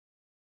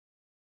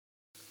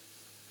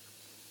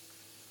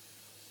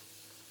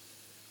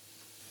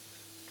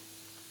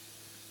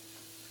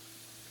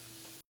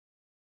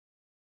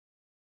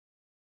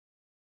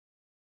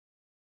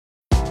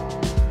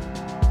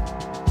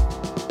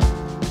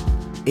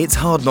It's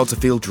hard not to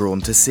feel drawn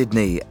to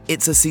Sydney.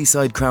 It's a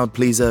seaside crowd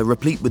pleaser,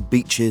 replete with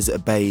beaches,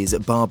 bays,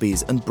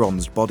 Barbies and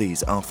bronzed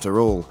bodies after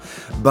all.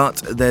 But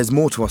there's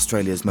more to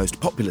Australia's most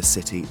populous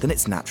city than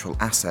its natural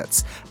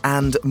assets,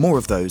 and more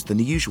of those than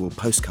the usual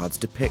postcards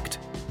depict.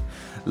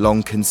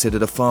 Long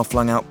considered a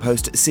far-flung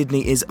outpost,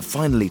 Sydney is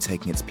finally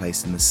taking its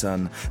place in the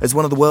sun as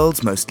one of the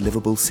world's most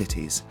livable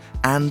cities.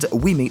 And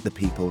we meet the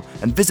people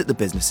and visit the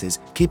businesses,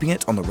 keeping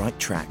it on the right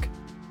track.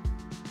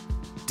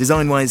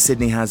 Design-wise,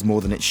 Sydney has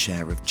more than its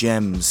share of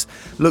gems.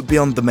 Look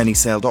beyond the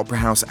many-sailed Opera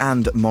House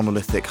and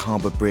monolithic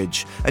Harbour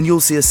Bridge, and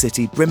you'll see a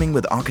city brimming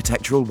with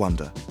architectural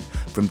wonder.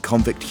 From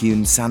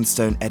convict-hewn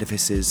sandstone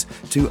edifices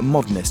to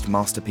modernist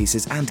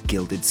masterpieces and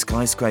gilded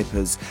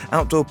skyscrapers,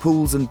 outdoor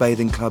pools and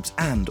bathing clubs,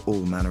 and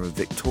all manner of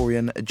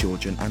Victorian,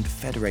 Georgian and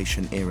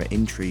Federation-era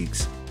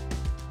intrigues.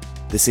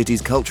 The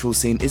city's cultural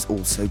scene is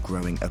also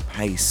growing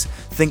apace.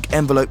 Think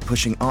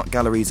envelope-pushing art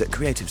galleries at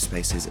creative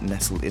spaces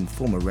nestled in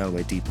former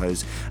railway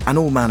depots, and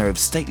all manner of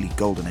stately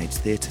Golden Age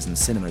theatres and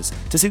cinemas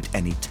to suit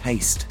any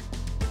taste.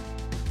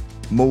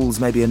 Malls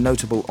may be a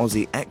notable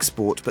Aussie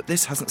export, but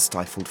this hasn't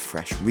stifled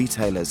fresh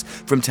retailers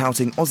from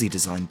touting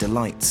Aussie-designed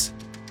delights.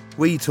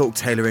 We talk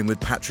tailoring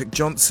with Patrick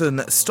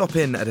Johnson, stop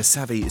in at a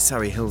savvy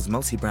Surrey Hills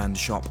multi-brand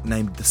shop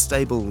named The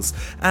Stables,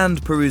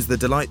 and peruse the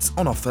delights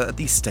on offer at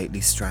the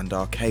stately Strand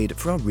Arcade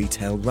for our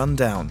retail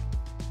rundown.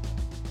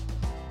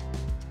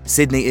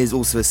 Sydney is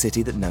also a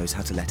city that knows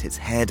how to let its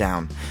hair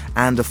down,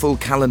 and a full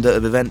calendar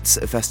of events,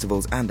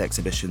 festivals and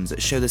exhibitions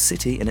show the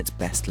city in its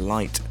best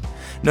light.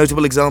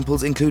 Notable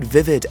examples include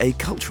Vivid, a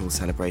cultural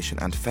celebration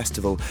and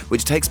festival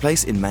which takes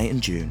place in May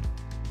and June.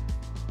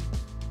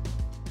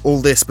 All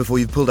this before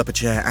you've pulled up a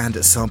chair and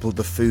sampled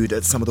the food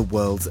at some of the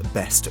world's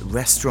best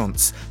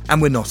restaurants.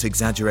 And we're not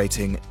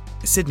exaggerating.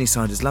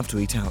 Sydney-siders love to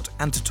eat out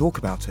and to talk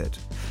about it.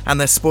 And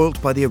they're spoilt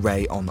by the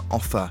array on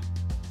offer.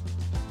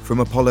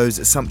 From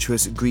Apollo's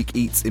sumptuous Greek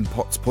eats in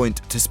Potts Point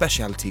to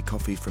specialty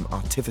coffee from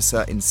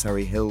Artificer in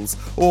Surrey Hills,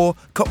 or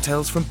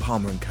cocktails from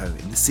Palmer & Co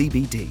in the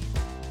CBD.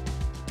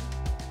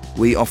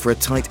 We offer a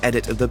tight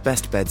edit of the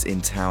best beds in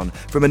town,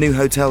 from a new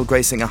hotel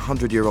gracing a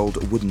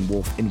 100-year-old wooden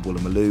wharf in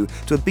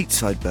Woolloomooloo to a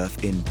beachside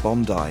berth in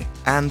Bondi,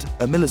 and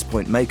a Millers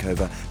Point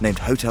makeover named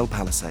Hotel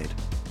Palisade.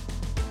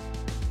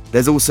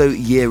 There's also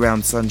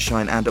year-round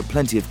sunshine and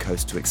plenty of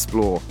coast to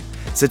explore,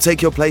 so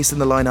take your place in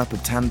the lineup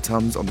of tan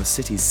tums on the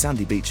city's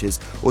sandy beaches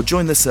or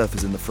join the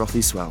surfers in the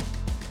frothy swell.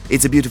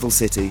 It's a beautiful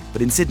city,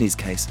 but in Sydney's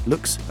case,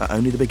 looks are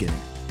only the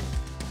beginning.